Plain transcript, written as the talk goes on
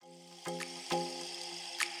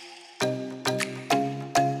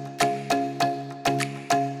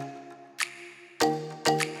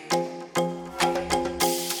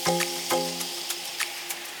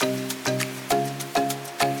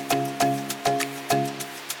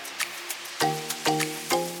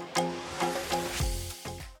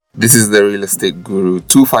This is the Real Estate Guru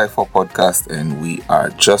 254 Podcast, and we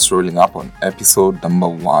are just rolling up on episode number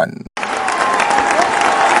 1.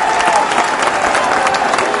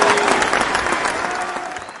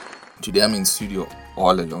 Today I'm in studio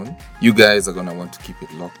all alone. You guys are going to want to keep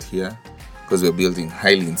it locked here because we're building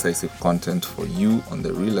highly incisive content for you on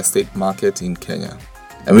the real estate market in Kenya.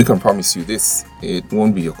 And we can promise you this, it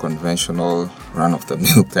won't be your conventional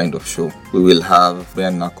run-of-the-mill kind of show. We will have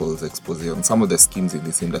bare knuckles expose on some of the schemes in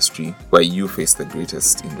this industry where you face the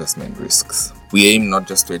greatest investment risks. We aim not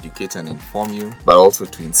just to educate and inform you, but also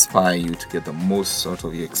to inspire you to get the most out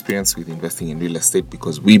of your experience with investing in real estate,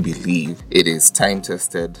 because we believe it is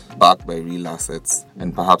time-tested, backed by real assets,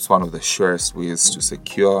 and perhaps one of the surest ways to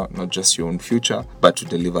secure not just your own future, but to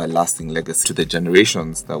deliver a lasting legacy to the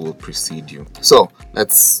generations that will precede you. So,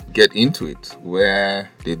 let's get into it. Where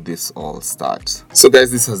did this all start? So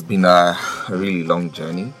guys, this has been a really long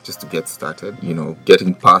journey just to get started.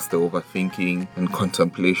 Getting past the overthinking and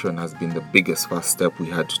contemplation has been the biggest first step we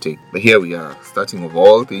had to take. But here we are, starting of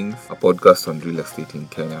all things, a podcast on real estate in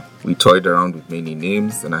Kenya. We toyed around with many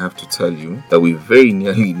names, and I have to tell you that we very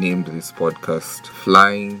nearly named this podcast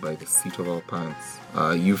Flying by the Seat of Our Pants.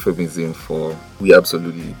 Euphemism for we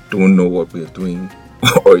absolutely don't know what we're doing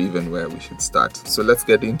or even where we should start. So let's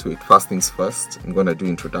get into it. First things first, I'm going to do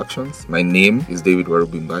introductions. My name is David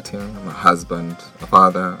Warubimbatia. I'm a husband, a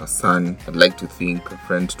father, a son. I'd like to think a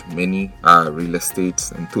friend to many, a real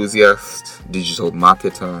estate enthusiast, digital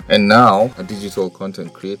marketer, and now a digital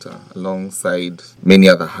content creator, alongside many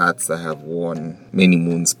other hats I have worn many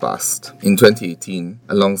moons past. In 2018,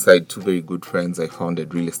 alongside two very good friends, I founded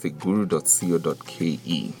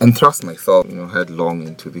RealEstateGuru254 and thrust myself, headlong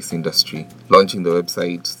into this industry, launching the website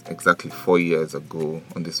exactly 4 years ago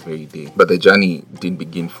on this very day. But the journey didn't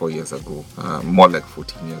begin 4 years ago, more like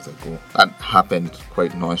 14 years ago. That happened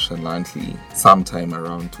quite nonchalantly sometime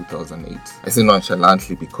around 2008. I say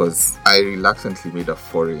nonchalantly because I reluctantly made a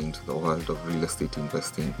foray into the world of real estate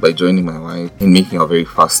investing by joining my wife in making our very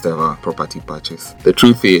first ever property purchase. The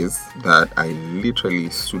truth is that I literally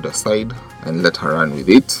stood aside and let her run with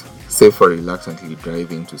it, save for reluctantly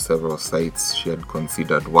driving to several sites she had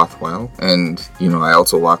considered worthwhile. And, I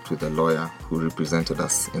also worked with a lawyer who represented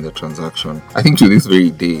us in the transaction. I think to this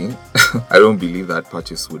very day, I don't believe that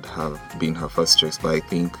purchase would have been her first choice, but I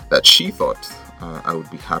think that she thought I would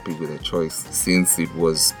be happy with the choice, since it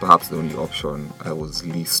was perhaps the only option I was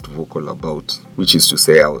least vocal about, which is to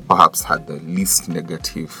say I perhaps had the least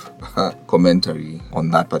negative commentary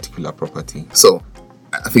on that particular property. So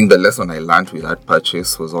I think the lesson I learned with that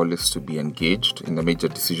purchase was always to be engaged in the major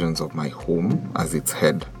decisions of my home as its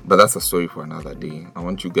head. But that's a story for another day. I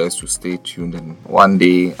want you guys to stay tuned, and one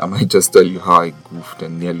day I might just tell you how I goofed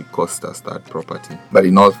and nearly cost us that property. But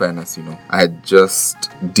in all fairness, I just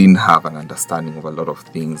didn't have an understanding of a lot of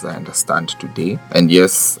things I understand today. And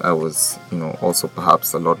yes, I was, also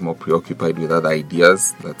perhaps a lot more preoccupied with other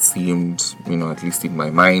ideas that seemed, at least in my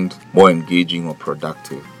mind, more engaging or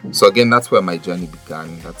productive. So again, that's where my journey began.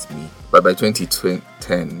 That's me. But by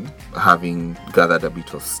 2010, having gathered a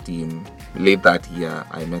bit of steam, late that year,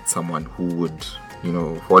 I met someone who would,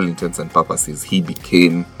 for all intents and purposes, he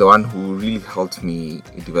became the one who really helped me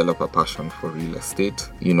develop a passion for real estate,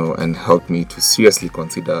 and helped me to seriously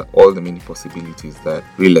consider all the many possibilities that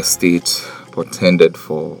real estate portended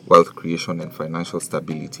for wealth creation and financial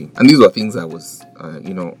stability. And these were things I was,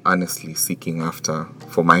 honestly seeking after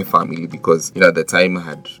for my family, because, at the time I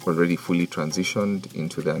had already fully transitioned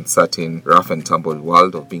into the uncertain, rough and tumble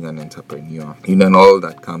world of being an entrepreneur, and all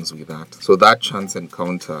that comes with that. So that chance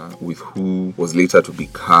encounter with who was later to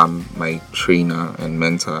become my trainer and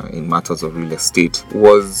mentor in matters of real estate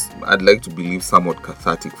was, I'd like to believe, somewhat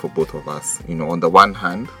cathartic for both of us. On the one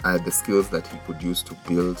hand, I had the skills that he could use to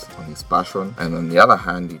build on his passion, and on the other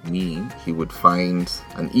hand, in me, he would find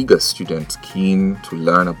an eager student keen to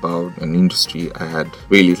learn about an industry I had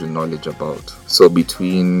very little knowledge about. So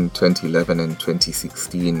between 2011 and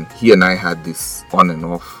 2016, he and I had this on and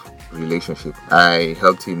off relationship. I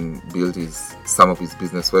helped him build some of his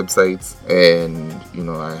business websites, and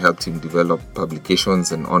I helped him develop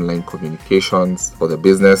publications and online communications for the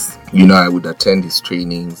business. I would attend his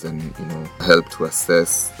trainings and help to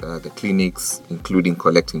assess the clinics, including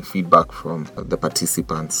collecting feedback from the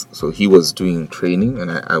participants. So he was doing training, and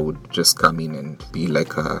I would just come in and be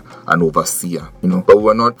like an overseer, but we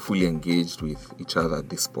were not fully engaged with each other at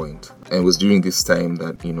this point. And it was during this time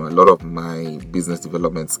that a lot of my business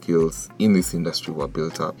development skills skills in this industry were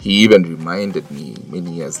built up. He even reminded me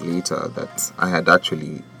many years later that I had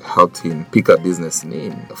actually helped him pick a business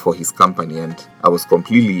name for his company, and I was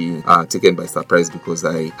completely taken by surprise because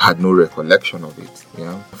I had no recollection of it.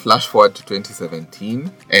 Flash forward to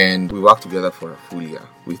 2017, and we worked together for a full year,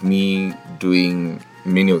 with me doing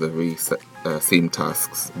many of the very same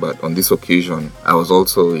tasks. But on this occasion, I was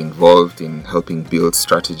also involved in helping build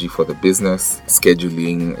strategy for the business,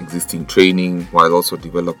 scheduling existing training, while also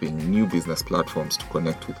developing new business platforms to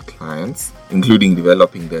connect with clients, including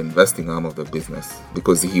developing the investing arm of the business,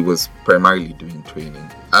 because he was primarily doing training.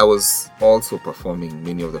 I was also performing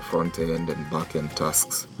many of the front end and back end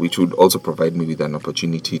tasks, which would also provide me with an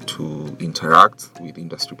opportunity to interact with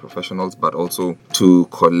industry professionals, but also to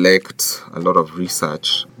collect a lot of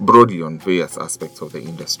research broadly on various aspects of the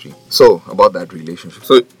industry. So about that relationship.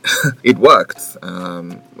 So it worked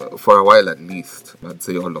for a while, at least, I'd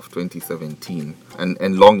say all of 2017,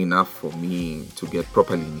 and long enough for me to get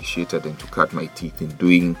properly initiated and to cut my teeth in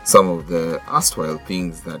doing some of the erstwhile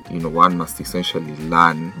things that one must essentially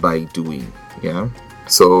learn by doing.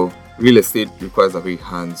 So real estate requires a very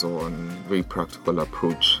hands-on, very practical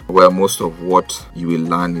approach, where most of what you will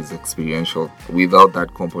learn is experiential. Without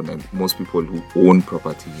that component, most people who own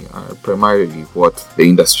property are primarily what the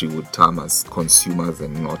industry would term as consumers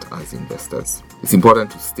and not as investors. It's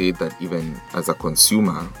important to state that even as a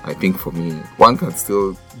consumer, I think for me, one can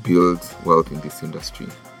still build wealth in this industry.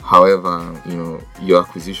 However, your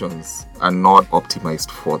acquisitions are not optimized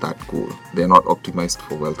for that goal. They're not optimized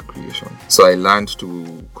for wealth creation. So I learned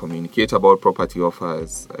to communicate about property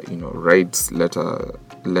offers, write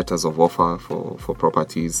letters of offer for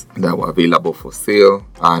properties that were available for sale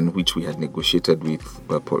and which we had negotiated with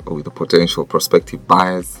the potential prospective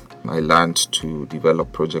buyers. I learned to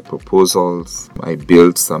develop project proposals. I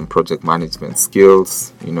built some project management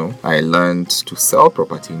skills. I learned to sell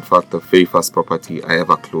property. In fact, the very first property I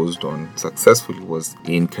ever closed on successfully was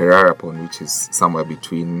in Kerarapon, which is somewhere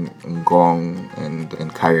between Ngong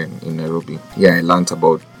and Karen in Nairobi. I learned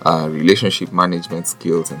about relationship management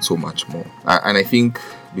skills and so much more. And I think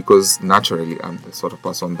because naturally I'm the sort of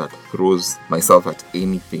person that throws myself at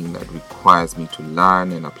anything that requires me to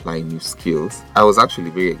learn and apply new skills, I was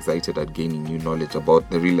actually very excited at gaining new knowledge about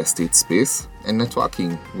the real estate space and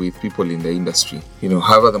networking with people in the industry.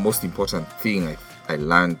 However, the most important thing I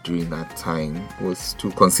learned during that time was to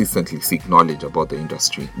consistently seek knowledge about the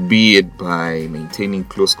industry, be it by maintaining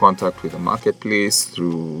close contact with the marketplace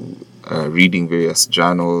through reading various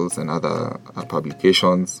journals and other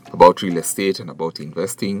publications about real estate and about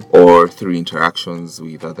investing, or through interactions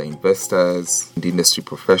with other investors, and industry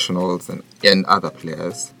professionals and other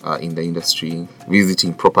players in the industry,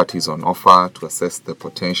 visiting properties on offer to assess the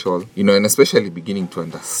potential, and especially beginning to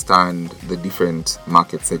understand the different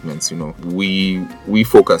market segments. We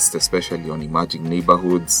focused especially on emerging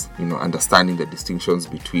neighborhoods. Understanding the distinctions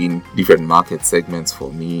between different market segments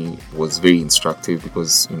for me was very instructive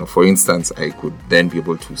because, for instance, I could then be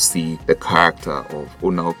able to see the character of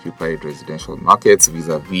owner-occupied residential markets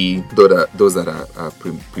vis-a-vis those that are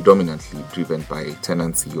predominantly driven by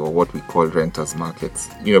tenancy, or what we call renters markets.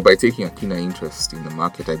 By taking a keener interest in the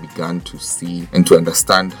market, I began to see and to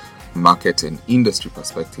understand market and industry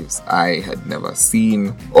perspectives I had never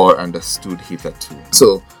seen or understood hitherto.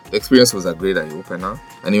 So the experience was a great eye-opener,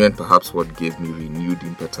 and even perhaps what gave me renewed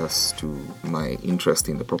impetus to my interest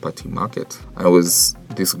in the property market. I was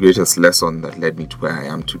this greatest lesson that led me to where I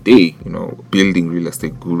am today, building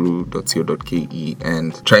RealEstateGuru254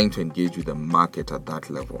 and trying to engage with the market at that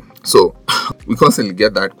level. So we constantly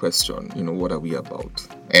get that question, what are we about?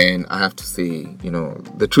 And I have to say,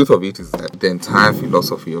 the truth of it is that the entire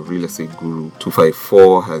philosophy of Real Estate Guru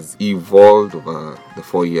 254 has evolved over the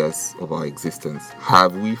 4 years of our existence.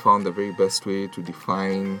 Have we found the very best way to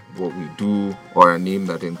define what we do, or a name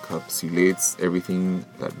that encapsulates everything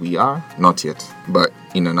that we are? Not yet. But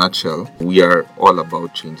in a nutshell, we are all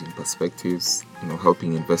about changing perspectives,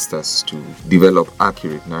 helping investors to develop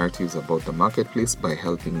accurate narratives about the marketplace by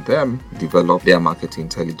helping them develop their market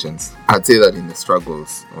intelligence. I'd say that in the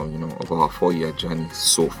struggles, of our 4-year journey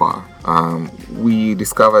so far, we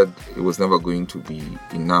discovered it was never going to be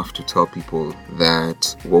enough to tell people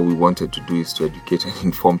that what we wanted to do is to educate and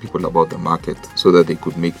inform people about the market so that they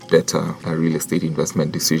could make better real estate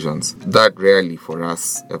investment decisions. That rarely for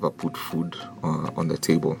us ever put food on the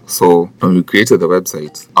table. So when we created the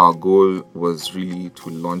website, our goal was really to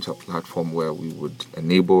launch a platform where we would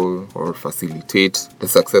enable or facilitate the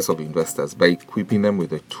success of investors by equipping them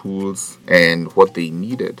with the tools and what they need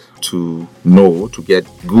needed to know to get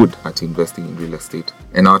good at investing in real estate.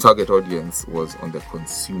 And our target audience was on the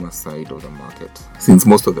consumer side of the market, since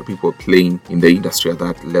most of the people playing in the industry at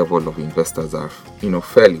that level of investors are,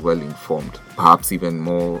 fairly well informed, perhaps even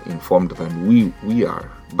more informed than we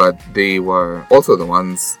are. But they were also the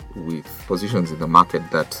ones with positions in the market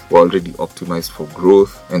that were already optimized for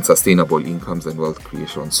growth and sustainable incomes and wealth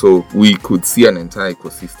creation. So we could see an entire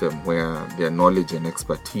ecosystem where their knowledge and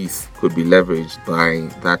expertise could be leveraged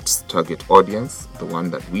by that target audience, the one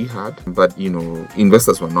that we had. But,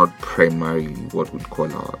 investors were not primarily what we'd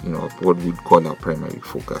call our primary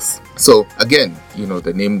focus. So again,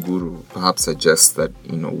 the name guru perhaps suggests that,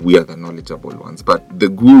 we are the knowledgeable ones. But the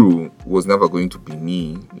guru was never going to be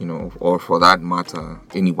me, or for that matter,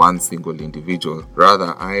 any one single individual.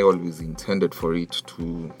 Rather, I always intended for it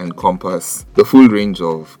to encompass the full range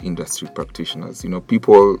of industry practitioners,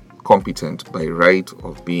 people competent by right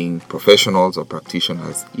of being professionals or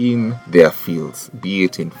practitioners in their fields, be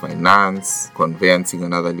it in finance, conveyancing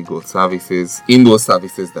and other legal services, in those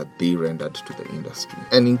services that they rendered to the industry.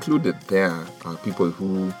 And included there are people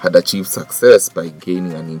who had achieved success by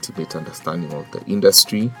gaining an intimate understanding of the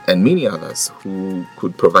industry, and many others who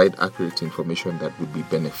could provide accurate information that would be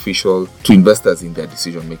beneficial to investors in their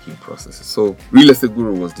decision-making processes. So Real Estate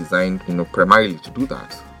Guru was designed, primarily to do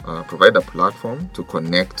that. Provide a platform to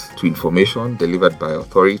connect to information delivered by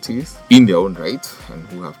authorities in their own right and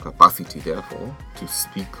who have capacity, therefore, to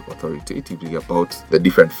speak authoritatively about the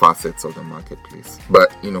different facets of the marketplace.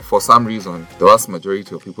 But, for some reason, the vast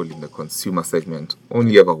majority of people in the consumer segment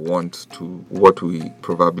only ever want to, what we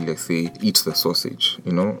probably say, eat the sausage.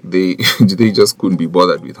 They just couldn't be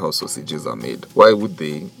bothered with how sausages are made. Why would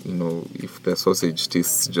they, if the sausage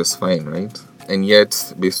tastes just fine, right? And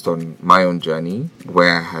yet, based on my own journey,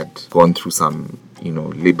 where I had gone through some,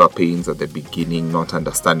 labor pains at the beginning, not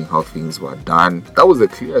understanding how things were done, that was the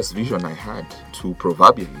clearest vision I had to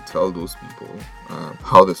proverbially tell those people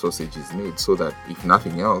how the sausage is made, so that if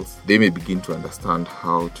nothing else, they may begin to understand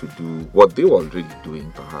how to do what they were already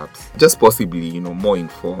doing, perhaps. Just possibly, more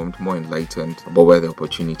informed, more enlightened about where the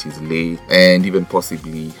opportunities lay, and even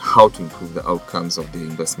possibly how to improve the outcomes of their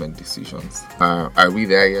investment decisions. Are we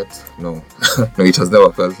there yet? No. No, it has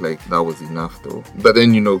never felt like that was enough though. But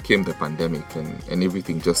then, came the pandemic and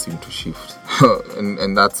everything just seemed to shift.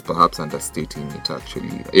 and that's perhaps understating it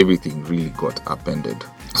actually. Everything really got upended.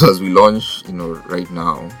 So as we launch, right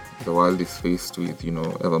now, the world is faced with,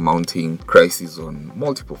 ever mounting crises on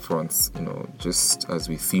multiple fronts, just as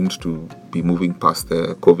we seemed to be moving past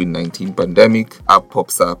the COVID-19 pandemic. Up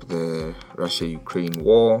pops up the Russia-Ukraine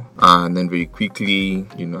war, and then very quickly,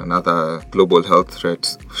 another global health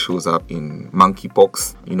threat shows up in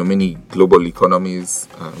monkeypox. Many global economies,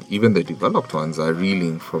 even the developed ones, are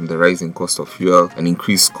reeling from the rising cost of fuel and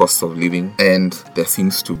increased cost of living, and there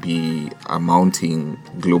seems to be a mounting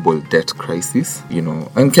global debt crisis,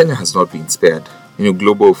 and Kenya has not been spared.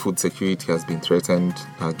 Global food security has been threatened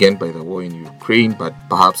again by the war in Ukraine, but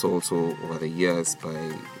perhaps also over the years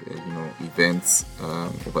by events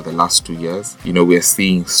over the last 2 years. We're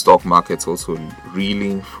seeing stock markets also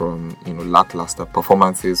reeling from lackluster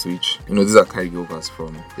performances, which these are carryovers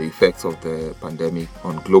from the effects of the pandemic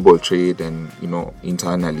on global trade and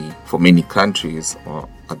internally for many countries or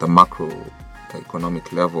at the macro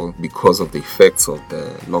economic level because of the effects of the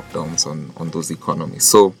lockdowns on those economies.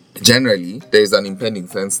 So generally, there is an impending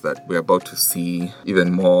sense that we're about to see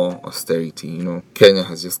even more austerity. Kenya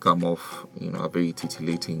has just come off, a very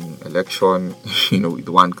titillating election, with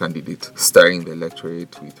one candidate stirring the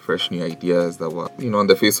electorate with fresh new ideas that were, on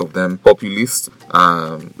the face of them, populist.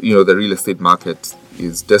 The real estate market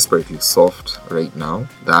is desperately soft right now.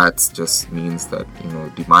 That just means that,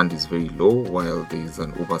 demand is very low while there is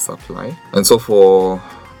an oversupply. And so for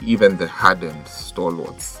even the hardened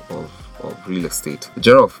stalwarts of real estate, the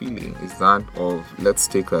general feeling is that of let's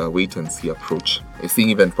take a wait and see approach. I think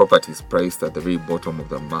even properties priced at the very bottom of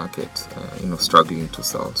the market, struggling to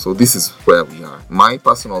sell. So this is where we are. My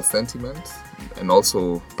personal sentiment, and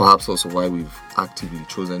also perhaps also why we've actively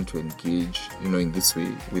chosen to engage, in this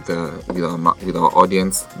way with our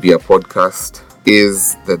audience via podcast,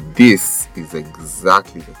 is that this is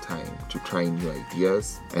exactly the time to try new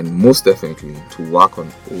ideas and most definitely to work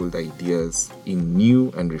on old ideas in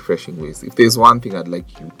new and refreshing ways. If there's one thing I'd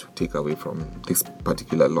like you to take away from this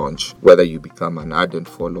particular launch, whether you become an ardent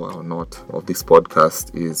follower or not of this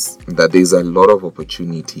podcast, is that there's a lot of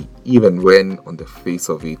opportunity even when on the face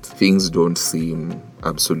of it things don't seem seem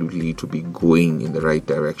absolutely to be going in the right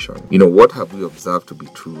direction. What have we observed to be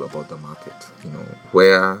true about the market?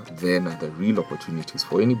 Where then are the real opportunities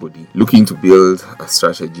for anybody looking to build a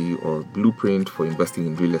strategy or blueprint for investing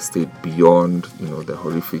in real estate beyond, the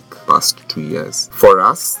horrific past 2 years? For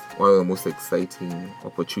us, one of the most exciting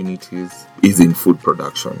opportunities is in food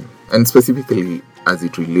production, and specifically as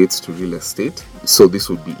it relates to real estate. So this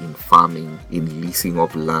would be in farming, in leasing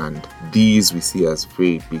of land. These we see as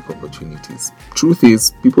very big opportunities. Truth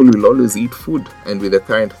is, people will always eat food, and with the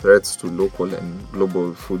current threats to local and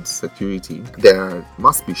global food security, there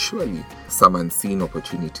must be surely some unseen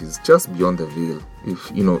opportunities just beyond the veil.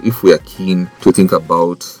 If we are keen to think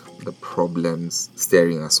about the problems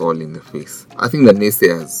staring us all in the face. I think the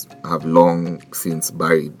naysayers have long since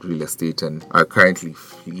buried real estate and are currently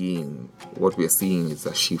fleeing. What we are seeing is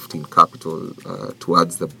a shift in capital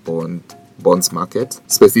towards the bonds market,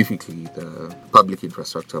 specifically the public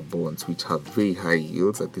infrastructure bonds, which have very high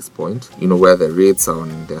yields at this point, where the rates are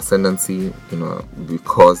on the ascendancy,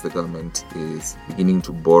 because the government is beginning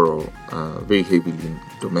to borrow very heavily in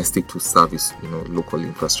domestic to service, local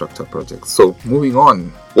infrastructure projects. So moving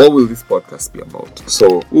on, what will this podcast be about?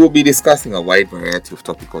 So we will be discussing a wide variety of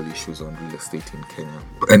topical issues on real estate in Kenya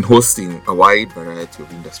and hosting a wide variety of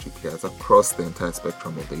industry peers across the entire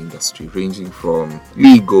spectrum of the industry, ranging from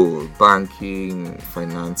legal, banking,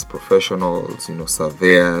 finance professionals,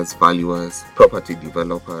 surveyors, valuers, property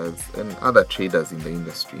developers, and other traders in the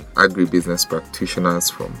industry, agri-business practitioners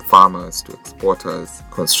from farmers to exporters,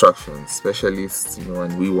 construction specialists,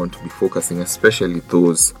 and we want to be focusing especially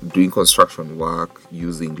those doing construction work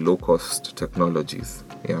using low-cost technologies.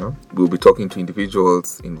 We'll be talking to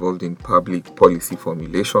individuals involved in public policy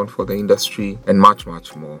formulation for the industry and much,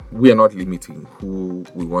 much more. We are not limiting who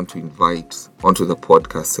we want to invite onto the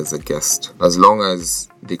podcast as a guest. As long as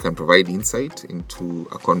they can provide insight into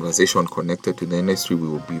a conversation connected to the industry, we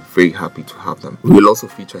will be very happy to have them. We will also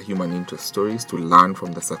feature human interest stories to learn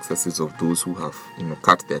from the successes of those who have,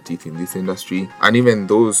 cut their teeth in this industry, and even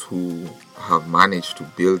those who have managed to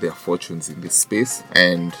build their fortunes in this space,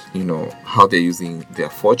 and how they're using their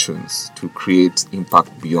fortunes to create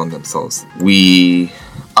impact beyond themselves. We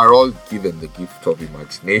are all given the gift of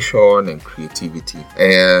imagination and creativity,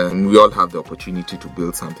 and we all have the opportunity to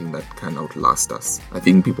build something that can outlast us. I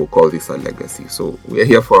think people call this a legacy. So we're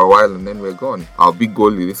here for a while and then we're gone. Our big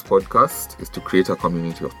goal with this podcast is to create a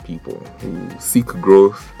community of people who seek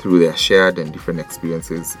growth through their shared and different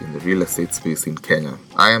experiences in the real estate space in Kenya.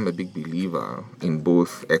 I am a big believer in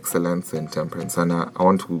both excellence and temperance, and I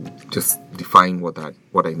want to just define what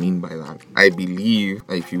I mean by that. I believe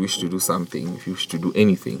that if you wish to do something, if you wish to do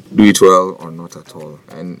anything, do it well or not at all.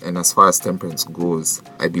 And as far as temperance goes,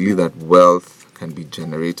 I believe that wealth can be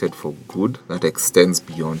generated for good that extends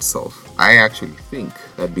beyond self. I actually think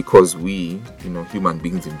that because we, human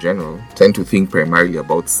beings in general, tend to think primarily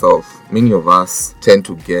about self, many of us tend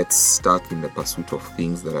to get stuck in the pursuit of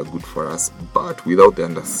things that are good for us, but without the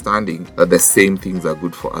understanding that the same things are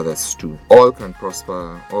good for others too. All can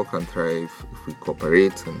prosper, all can thrive if we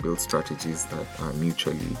cooperate and build strategies that are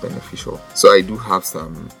mutually beneficial. So I do have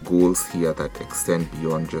some goals here that extend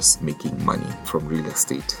beyond just making money from real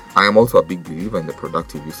estate. I am also a big believer in the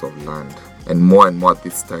productive use of land. And more at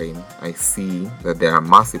this time, I see that there are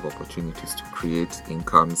massive opportunities to create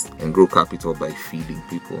incomes and grow capital by feeding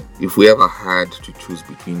people. If we ever had to choose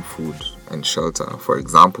between food and shelter, for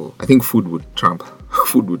example, I think food would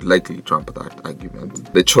likely trump that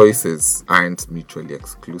argument. The choices aren't mutually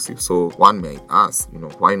exclusive. So one may ask,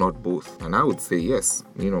 why not both? And I would say yes,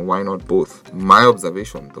 why not both? My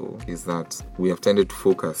observation though is that we have tended to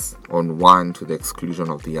focus on one to the exclusion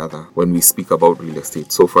of the other when we speak about real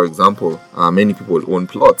estate. So for example, many people own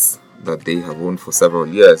plots that they have owned for several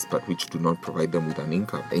years, but which do not provide them with an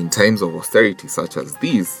income. In times of austerity such as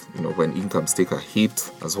these, when incomes take a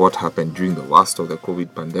hit, as what happened during the worst of the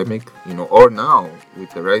COVID pandemic, or now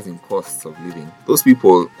with the rising costs of living, those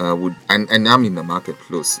people would, and I'm in the market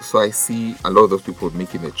close, so I see a lot of those people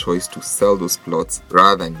making the choice to sell those plots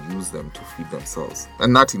rather than use them to feed themselves.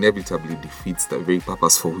 And that inevitably defeats the very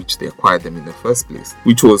purpose for which they acquired them in the first place,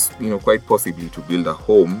 which was, quite possibly to build a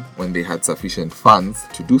home when they had sufficient funds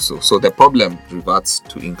to do so. So the problem reverts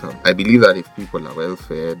to income. I believe that if people are well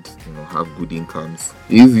fed, have good incomes,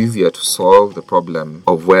 it is easier to solve the problem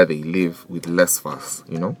of where they live with less fuss.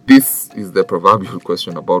 This is the proverbial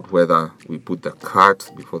question about whether we put the cart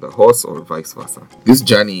before the horse or vice versa. This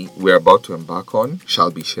journey we're about to embark on shall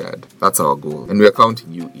be shared. That's our goal, and we're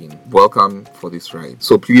counting you in. Welcome for this ride.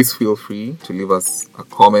 So please feel free to leave us a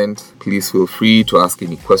comment. Please feel free to ask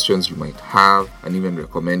any questions you might have, and even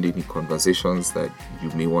recommend any conversations that you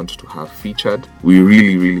may want to to have featured. We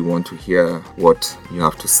really want to hear what you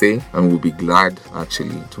have to say, and we'll be glad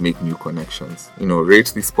actually to make new connections.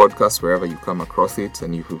 Rate this podcast wherever you come across it,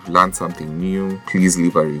 and if you've learned something new, please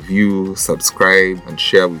leave a review, subscribe, and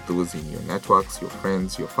share with those in your networks, your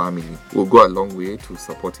friends, your family. We'll go a long way to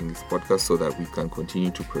supporting this podcast so that we can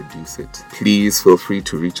continue to produce it. Please feel free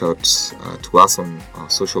to reach out to us on our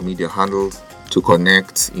social media handles to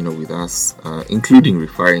connect, with us, including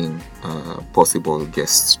referring possible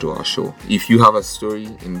guests to our show. If you have a story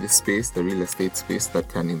in this space, the real estate space, that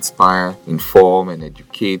can inspire, inform, and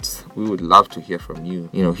educate, we would love to hear from you.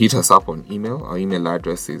 Hit us up on email. Our email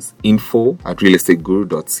address is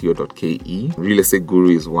info@realestateguru.co.ke. Real Estate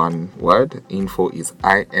Guru is one word. Info is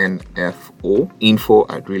INFO.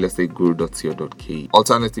 info@realestateguru.co.ke.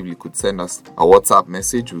 Alternatively, you could send us a WhatsApp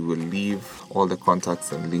message. We will leave all the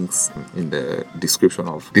contacts and links in the description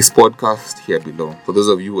of this podcast here below. For those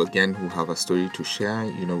of you, again, who have a story to share,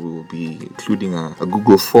 we will be including a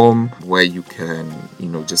Google form where you can,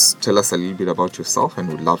 just tell us a little bit about yourself, and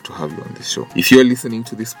we'd love to have you on this show. If you're listening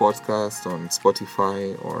to this podcast on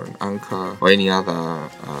Spotify or on Anchor or any other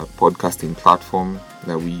podcasting platform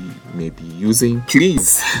that we may be using,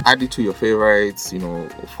 please add it to your favorites,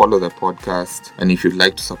 follow the podcast. And if you'd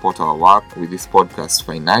like to support our work with this podcast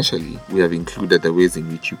financially, we have included the ways in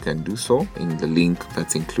which you can do so in the link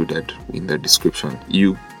that's included in the description.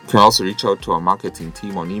 You can also reach out to our marketing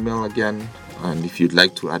team on email again, and if you'd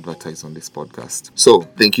like to advertise on this podcast. So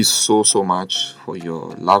thank you so much for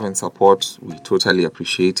your love and support. We totally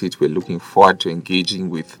appreciate it. We're looking forward to engaging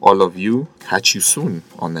with all of you. Catch you soon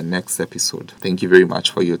on the next episode. Thank you very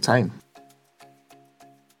much for your time.